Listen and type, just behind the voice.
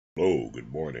Hello, good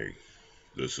morning.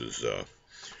 This is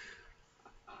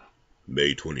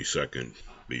May 22nd,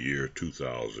 the year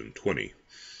 2020,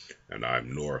 and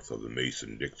I'm north of the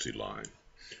Mason-Dixie line.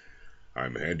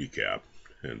 I'm handicapped,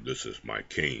 and this is my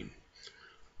cane.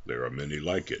 There are many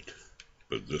like it,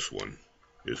 but this one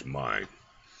is mine.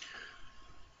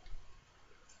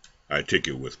 I take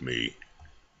it with me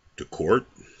to court.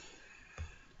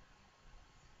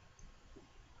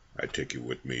 I take it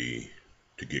with me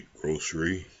to get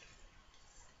grocery.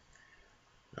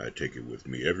 I take it with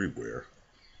me everywhere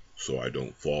so I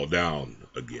don't fall down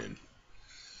again.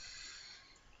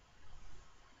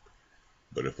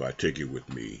 But if I take it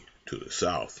with me to the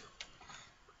South,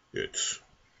 it's,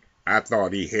 I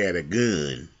thought he had a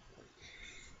gun.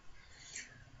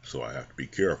 So I have to be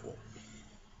careful.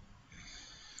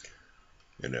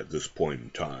 And at this point in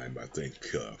time, I think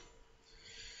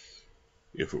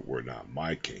if it were not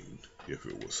my cane, if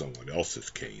it was someone else's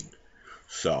cane,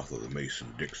 south of the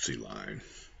Mason-Dixie line,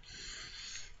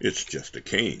 it's just a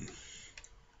cane.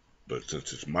 But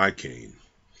since it's my cane,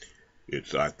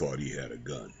 it's I thought he had a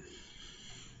gun.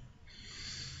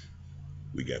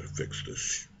 We got to fix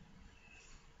this